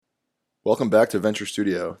Welcome back to Venture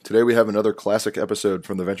Studio. Today we have another classic episode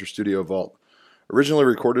from the Venture Studio Vault. Originally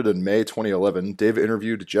recorded in May 2011, Dave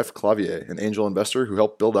interviewed Jeff Clavier, an angel investor who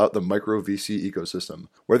helped build out the micro VC ecosystem.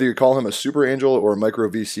 Whether you call him a super angel or a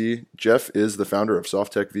micro VC, Jeff is the founder of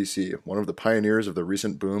Softtech VC, one of the pioneers of the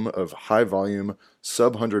recent boom of high-volume,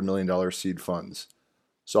 sub-$100 million seed funds.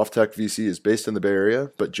 Softtech VC is based in the Bay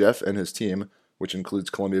Area, but Jeff and his team, which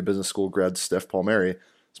includes Columbia Business School grad Steph Palmieri,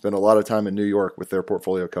 spend a lot of time in New York with their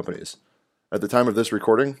portfolio companies. At the time of this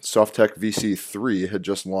recording, Softtech VC 3 had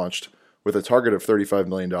just launched with a target of $35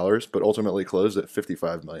 million, but ultimately closed at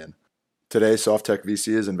 $55 million. Today, Softtech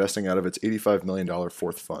VC is investing out of its $85 million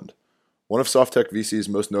fourth fund. One of Softtech VC's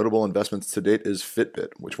most notable investments to date is Fitbit,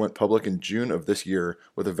 which went public in June of this year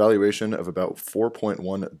with a valuation of about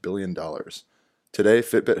 $4.1 billion. Today,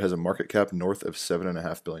 Fitbit has a market cap north of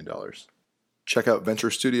 $7.5 billion. Check out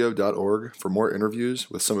venturestudio.org for more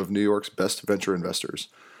interviews with some of New York's best venture investors.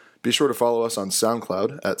 Be sure to follow us on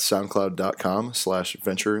SoundCloud at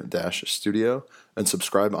soundcloud.com/venture-studio and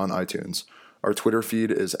subscribe on iTunes. Our Twitter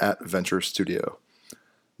feed is at Venture Studio.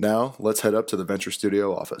 Now, let's head up to the Venture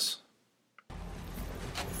Studio office.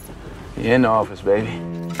 You're in the office, baby.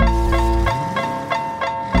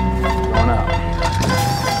 Going out.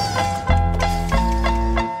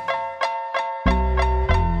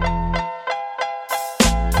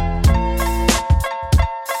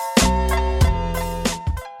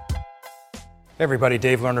 Hey everybody,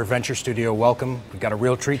 Dave Lerner, Venture Studio, welcome. We've got a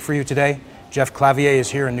real treat for you today. Jeff Clavier is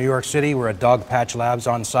here in New York City. We're at Dogpatch Labs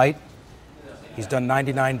on site. He's done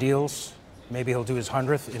 99 deals. Maybe he'll do his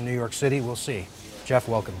 100th in New York City. We'll see. Jeff,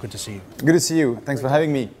 welcome. Good to see you. Good to see you. Thanks for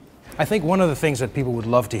having me. I think one of the things that people would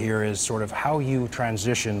love to hear is sort of how you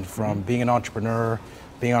transitioned from being an entrepreneur,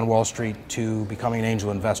 being on Wall Street, to becoming an angel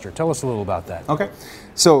investor. Tell us a little about that. Okay.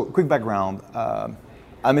 So, quick background.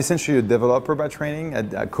 I'm essentially a developer by training.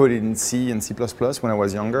 I coded in C and C++ when I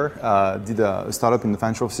was younger. Did a startup in the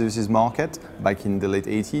financial services market back in the late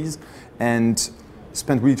 80s and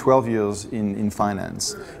spent really 12 years in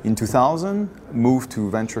finance. In 2000, moved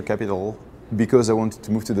to venture capital because I wanted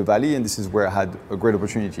to move to the Valley, and this is where I had a great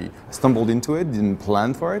opportunity. I stumbled into it, didn't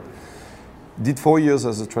plan for it. Did 4 years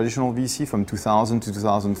as a traditional VC from 2000 to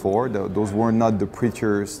 2004. Those were not the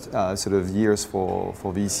prettiest sort of years for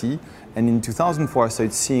VC. And in 2004, I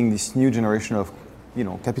started seeing this new generation of,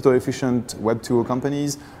 capital-efficient Web 2.0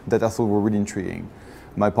 companies that I thought were really intriguing.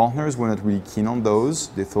 My partners were not really keen on those.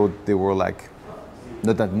 They thought they were not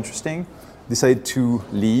that interesting. Decided to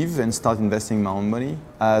leave and start investing my own money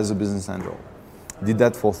as a business angel. Did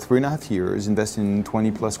that for 3.5 years, investing in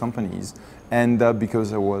 20 plus companies. And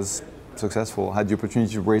because I was successful, had the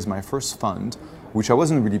opportunity to raise my first fund, which I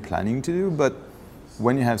wasn't really planning to do, but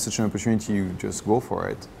when you have such an opportunity, you just go for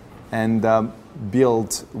it. And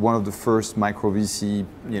built one of the first micro VC,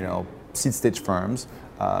 seed stage firms.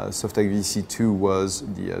 Softtech VC 2 was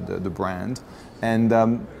the brand, and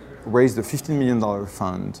raised a $15 million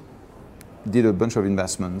fund, did a bunch of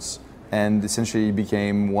investments, and essentially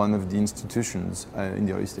became one of the institutions in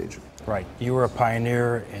the early stage. Right. You were a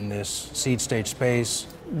pioneer in this seed stage space.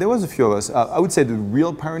 There was a few of us. I would say the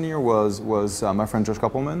real pioneer was my friend Josh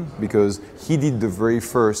Koppelman, because he did the very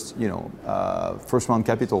first, first round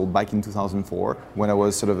capital back in 2004 when I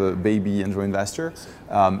was sort of a baby angel investor,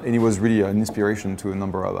 and he was really an inspiration to a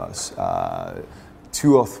number of us.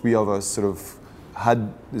 2 or 3 of us sort of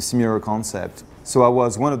had a similar concept. So I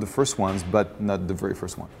was one of the first ones, but not the very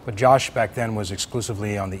first one. But Josh back then was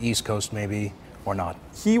exclusively on the East Coast, maybe, or not?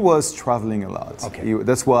 He was traveling a lot. Okay.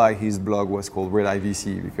 That's why his blog was called Red Eye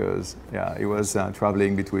VC, because he was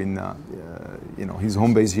traveling between his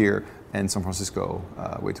home base here and San Francisco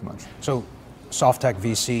way too much. So Softtech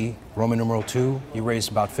VC, Roman numeral 2, you raised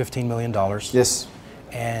about $15 million. Yes.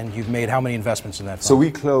 And you've made how many investments in that fund? So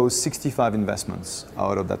we closed 65 investments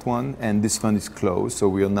out of that one, and this fund is closed, so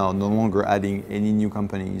we are now no longer adding any new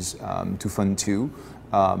companies to Fund 2.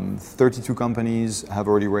 32 companies have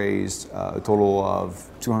already raised a total of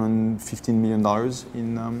 $215 million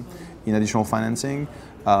in additional financing.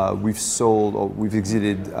 We've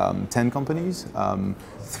exited 10 companies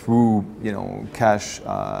through cash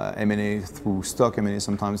M&A, through stock M&A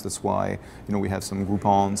sometimes. That's why we have some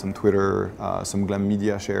Groupon, some Twitter, some Glam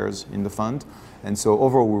Media shares in the fund. And so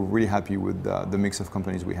overall, we're really happy with the mix of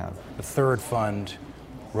companies we have. The third fund,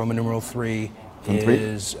 Roman numeral 3, Fund three.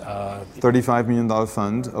 is $35 million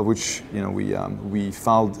fund, of which we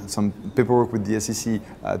filed some paperwork with the SEC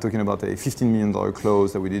talking about a $15 million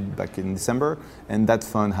close that we did back in December, and that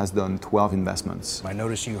fund has done 12 investments. I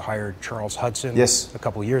noticed you hired Charles Hudson Yes. a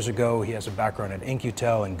couple years ago. He has a background at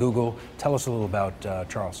In-Q-Tel and Google. Tell us a little about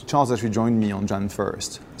Charles. Charles actually joined me on Jan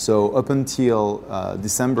 1st. So up until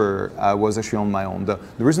December, I was actually on my own. The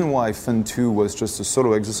reason why Fund 2 was just a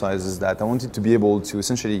solo exercise is that I wanted to be able to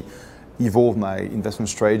essentially evolve my investment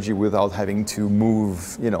strategy without having to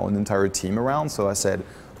move, an entire team around. So I said,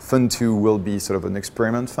 Fund 2 will be sort of an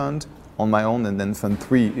experiment fund on my own, and then Fund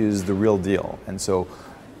 3 is the real deal. And so,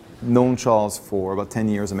 known Charles for about 10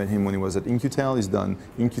 years. I met him when he was at In-Q-Tel. He's done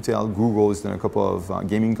In-Q-Tel, Google. He's done a couple of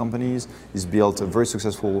gaming companies. He's built a very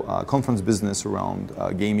successful conference business around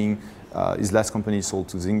gaming. His last company sold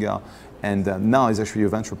to Zynga, and now he's actually a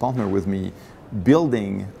venture partner with me,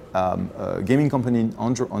 building a gaming company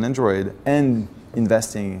on Android and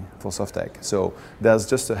investing for Softtek. So there's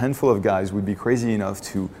just a handful of guys who would be crazy enough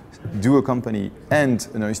to do a company and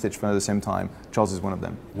an early stage fund at the same time. Charles is one of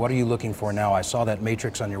them. What are you looking for now? I saw that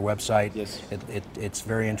matrix on your website. Yes. It's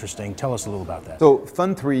very interesting. Tell us a little about that. So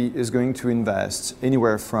Fund 3 is going to invest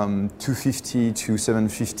anywhere from $250 to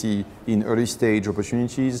 $750 in early stage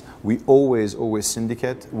opportunities. We always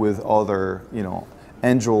syndicate with other,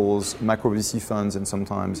 angels, micro VC funds, and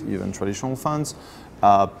sometimes even traditional funds.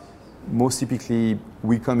 Most typically,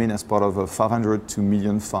 we come in as part of a 500 to $1.5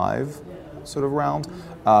 million sort of round,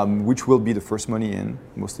 which will be the first money in,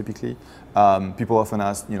 most typically. People often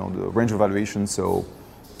ask, the range of valuation, so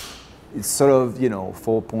it's sort of,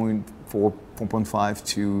 4.5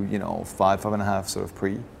 to, 5.5 sort of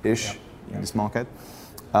pre-ish in this market.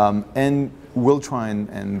 And we'll try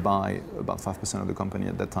and buy about 5% of the company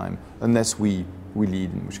at that time, unless we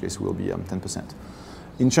lead, in which case we'll be 10%.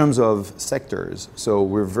 In terms of sectors, so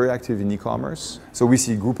we're very active in e-commerce. So we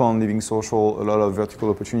see Groupon, Living Social, a lot of vertical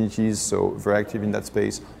opportunities, so very active in that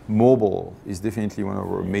space. Mobile is definitely one of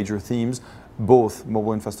our major themes, both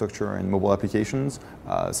mobile infrastructure and mobile applications,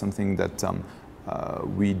 something that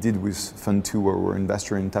we did with Fund 2, where we're an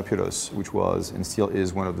investor in Tapiolos, which was and still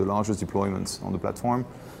is one of the largest deployments on the platform.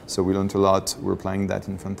 So we learned a lot. We're applying that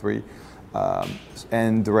in Fund 3.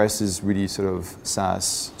 And the rest is really sort of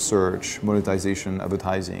SaaS, search, monetization,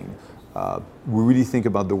 advertising. We really think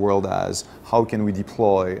about the world as how can we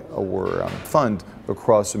deploy our fund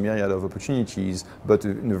across a myriad of opportunities, but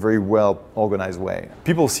in a very well organized way.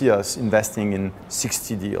 People see us investing in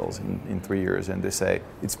 60 deals in 3 years, and they say,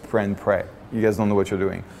 it's pray and pray. You guys don't know what you're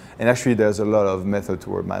doing. And actually, there's a lot of method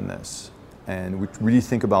to our madness. And we really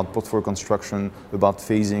think about portfolio construction, about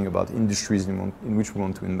phasing, about industries in which we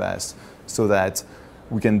want to invest, so that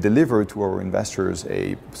we can deliver to our investors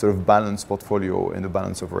a sort of balanced portfolio and a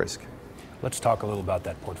balance of risk. Let's talk a little about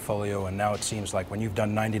that portfolio. And now it seems like when you've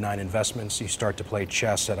done 99 investments, you start to play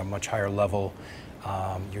chess at a much higher level.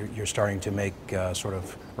 You're starting to make sort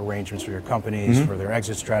of arrangements for your companies, for their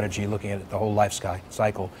exit strategy, looking at the whole life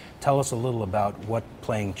cycle. Tell us a little about what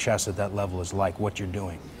playing chess at that level is like, what you're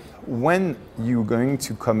doing. When you're going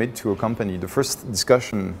to commit to a company, the first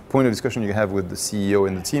point of discussion you have with the CEO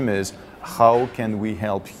and the team is, how can we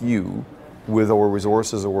help you with our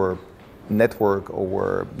resources, our network,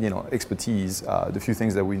 our expertise, the few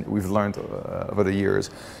things that we've learned over the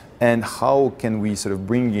years, and how can we sort of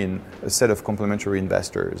bring in a set of complementary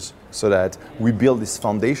investors so that we build this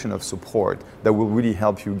foundation of support that will really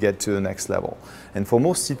help you get to the next level. And for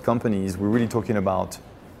most seed companies, we're really talking about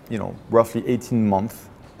roughly 18 months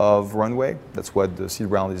of runway. That's what the seed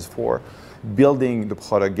round is for. Building the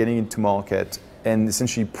product, getting into market, and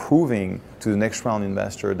essentially proving to the next round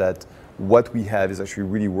investor that what we have is actually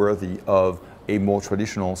really worthy of a more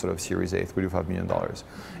traditional sort of Series A, $3 to $5 million.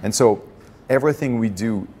 And so everything we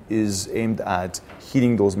do is aimed at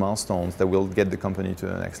hitting those milestones that will get the company to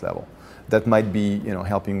the next level. That might be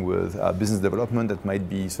helping with business development, that might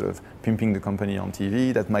be sort of pimping the company on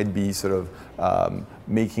TV, that might be sort of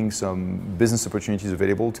making some business opportunities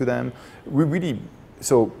available to them.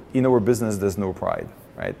 So in our business, there's no pride,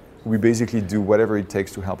 right? We basically do whatever it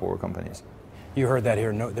takes to help our companies. You heard that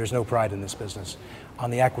here. There's no pride in this business. On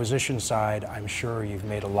the acquisition side, I'm sure you've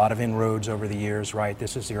made a lot of inroads over the years, right?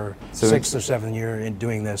 This is your 6th or 7th year in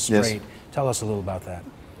doing this straight. Yes. Tell us a little about that.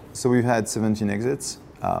 So we've had 17 exits.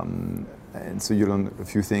 And so you learn a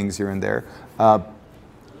few things here and there.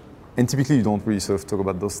 And typically you don't really sort of talk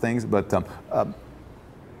about those things, but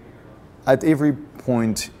at every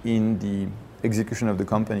point in the execution of the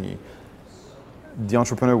company, the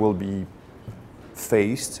entrepreneur will be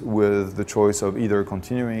faced with the choice of either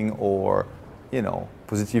continuing or,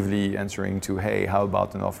 positively answering to, hey, how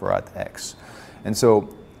about an offer at X? And so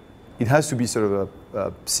it has to be sort of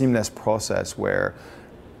a seamless process where,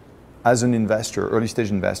 as an investor, early stage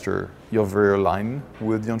investor, you're very aligned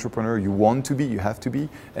with the entrepreneur. You want to be, you have to be.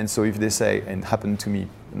 And so if they say, and it happened to me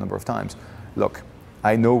a number of times, look,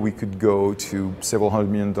 I know we could go to several $100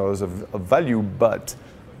 million of value, but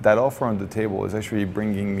that offer on the table is actually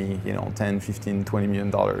bringing me, 10, 15, $20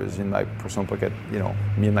 million in my personal pocket,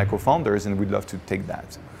 me and my co-founders, and we'd love to take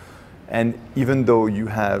that. And even though you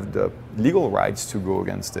have the legal rights to go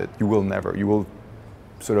against it, you will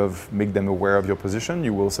sort of make them aware of your position.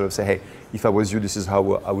 You will sort of say, hey, if I was you, this is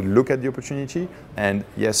how I would look at the opportunity. And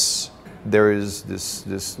yes, there is this,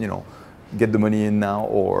 get the money in now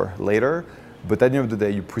or later. But at the end of the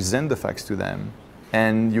day, you present the facts to them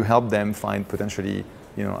and you help them find potentially,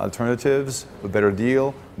 alternatives, a better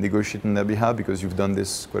deal, negotiate on their behalf because you've done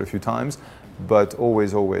this quite a few times, but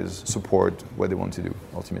always support what they want to do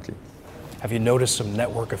ultimately. Have you noticed some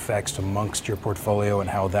network effects amongst your portfolio and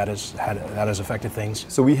how that has affected things?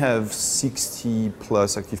 So we have 60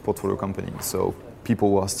 plus active portfolio companies. So people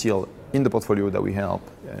who are still in the portfolio that we help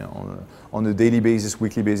on a daily basis,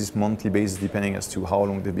 weekly basis, monthly basis, depending as to how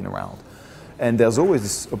long they've been around. And there's always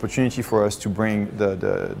this opportunity for us to bring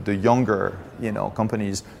the younger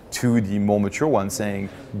companies to the more mature ones, saying,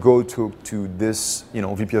 go talk to this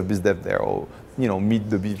VP of Biz Dev there, or meet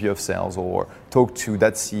the VP of Sales, or talk to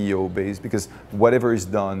that CEO base, because whatever is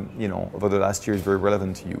done over the last year is very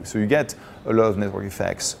relevant to you. So you get a lot of network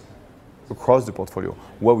effects across the portfolio.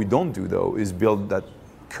 What we don't do though is build that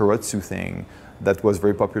Keiretsu thing that was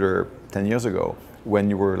very popular 10 years ago,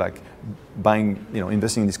 when you were like buying,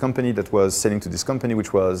 investing in this company that was selling to this company,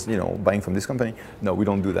 which was, buying from this company. No, we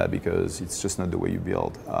don't do that because it's just not the way you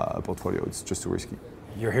build a portfolio. It's just too risky.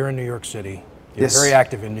 You're here in New York City. You're Yes. very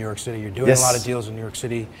active in New York City. You're doing Yes. a lot of deals in New York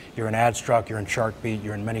City. You're in AdStruck, you're in Chartbeat,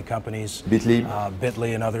 you're in many companies. Bitly.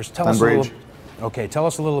 Bitly and others. Tell Funbridge. tell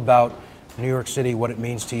us a little about New York City, what it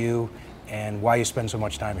means to you, and why you spend so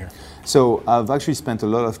much time here. So I've actually spent a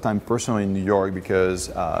lot of time personally in New York because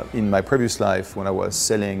in my previous life, when I was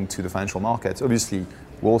selling to the financial markets, obviously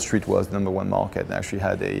Wall Street was the number one market. I actually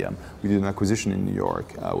had we did an acquisition in New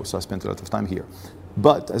York, so I spent a lot of time here.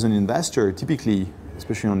 But as an investor, typically,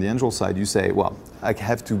 especially on the angel side, you say, well, I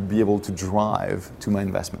have to be able to drive to my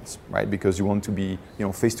investments, right? Because you want to be,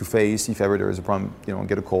 face to face. If ever there is a problem,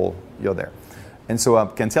 get a call, you're there. And so I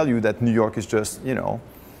can tell you that New York is just,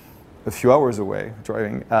 a few hours away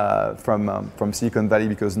driving from Silicon Valley,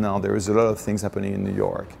 because now there is a lot of things happening in New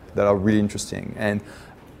York that are really interesting. And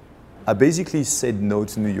I basically said no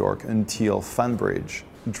to New York until Funbridge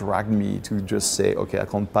dragged me to just say, okay, I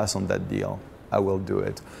can't pass on that deal. I will do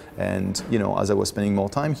it. And as I was spending more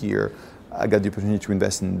time here, I got the opportunity to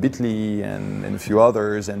invest in Bitly and a few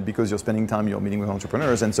others. And because you're spending time, you're meeting with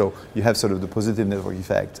entrepreneurs. And so you have sort of the positive network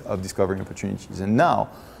effect of discovering opportunities. And now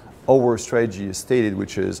our strategy is stated,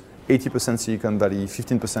 which is 80% Silicon Valley,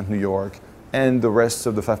 15% New York, and the rest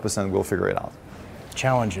of the 5% we'll figure it out.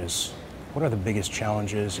 Challenges. What are the biggest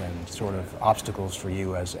challenges and sort of obstacles for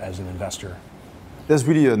you as an investor? There's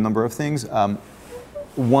really a number of things.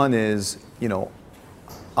 One is,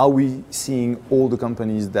 are we seeing all the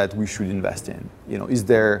companies that we should invest in? Is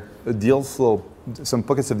there a deal flow, some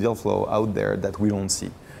pockets of deal flow out there that we don't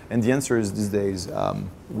see? And the answer is these days,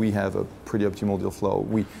 we have a pretty optimal deal flow.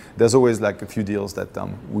 There's always like a few deals that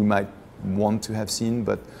we might want to have seen,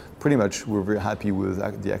 but pretty much we're very happy with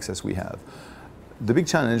the access we have. The big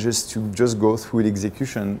challenge is to just go through the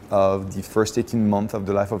execution of the first 18 months of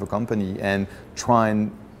the life of a company and try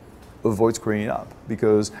and avoid screwing it up,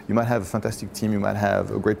 because you might have a fantastic team, you might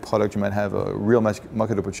have a great product, you might have a real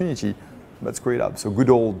market opportunity, but screw it up. So good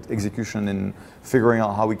old execution and figuring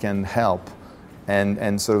out how we can help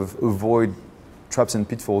and sort of avoid traps and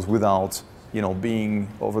pitfalls without being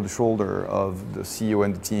over the shoulder of the CEO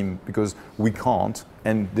and the team, because we can't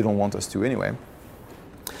and they don't want us to anyway.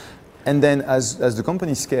 And then as the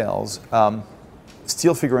company scales,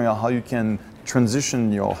 still figuring out how you can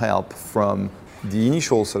transition your help from the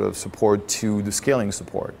initial sort of support to the scaling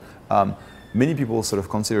support. Many people sort of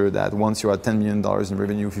consider that once you're at $10 million in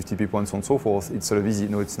revenue, 50 people and so on and so forth, it's sort of easy.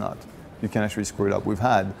 No, it's not. You can actually screw it up. We've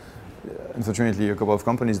had, unfortunately, a couple of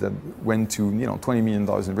companies that went to $20 million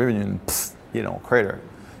in revenue and crater.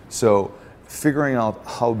 So figuring out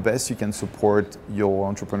how best you can support your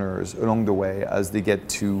entrepreneurs along the way as they get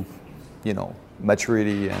to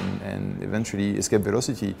maturity and eventually escape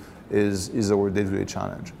velocity is our day-to-day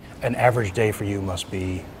challenge. An average day for you must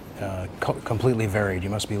be completely varied.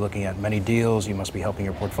 You must be looking at many deals, you must be helping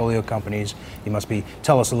your portfolio companies,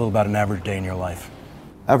 tell us a little about an average day in your life.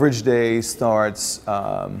 Average day starts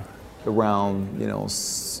around,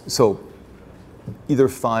 so either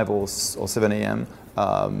 5 or 7 a.m.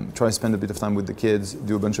 try to spend a bit of time with the kids,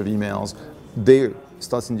 do a bunch of emails. They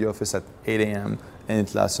start in the office at 8 a.m. and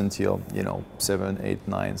it lasts until 7, 8,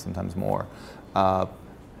 9, sometimes more.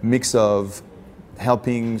 Mix of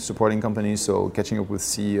helping, supporting companies, so catching up with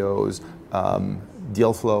CEOs,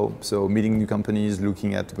 deal flow, so meeting new companies,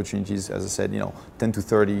 looking at opportunities. As I said, 10 to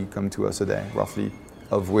 30 come to us a day, roughly,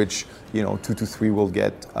 of which 2 to 3 will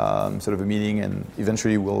get sort of a meeting, and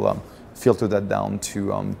eventually we'll filter that down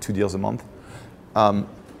to 2 deals a month.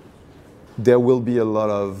 There will be a lot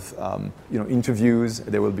of interviews.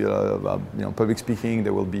 There will be a lot of public speaking.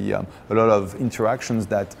 There will be a lot of interactions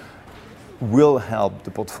that will help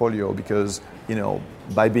the portfolio, because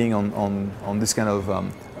by being on this kind of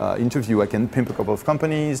interview, I can pimp a couple of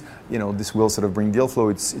companies. This will sort of bring deal flow.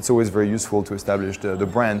 It's always very useful to establish the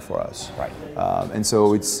brand for us. Right. And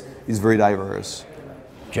so it's very diverse.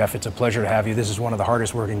 Jeff, it's a pleasure to have you. This is one of the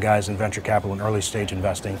hardest working guys in venture capital and early stage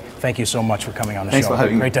investing. Thank you so much for coming on the Thanks show. for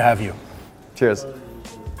having me. Great to have you. Cheers.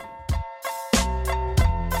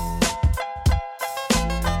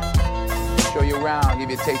 Show you around, give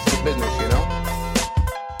you a taste of the business,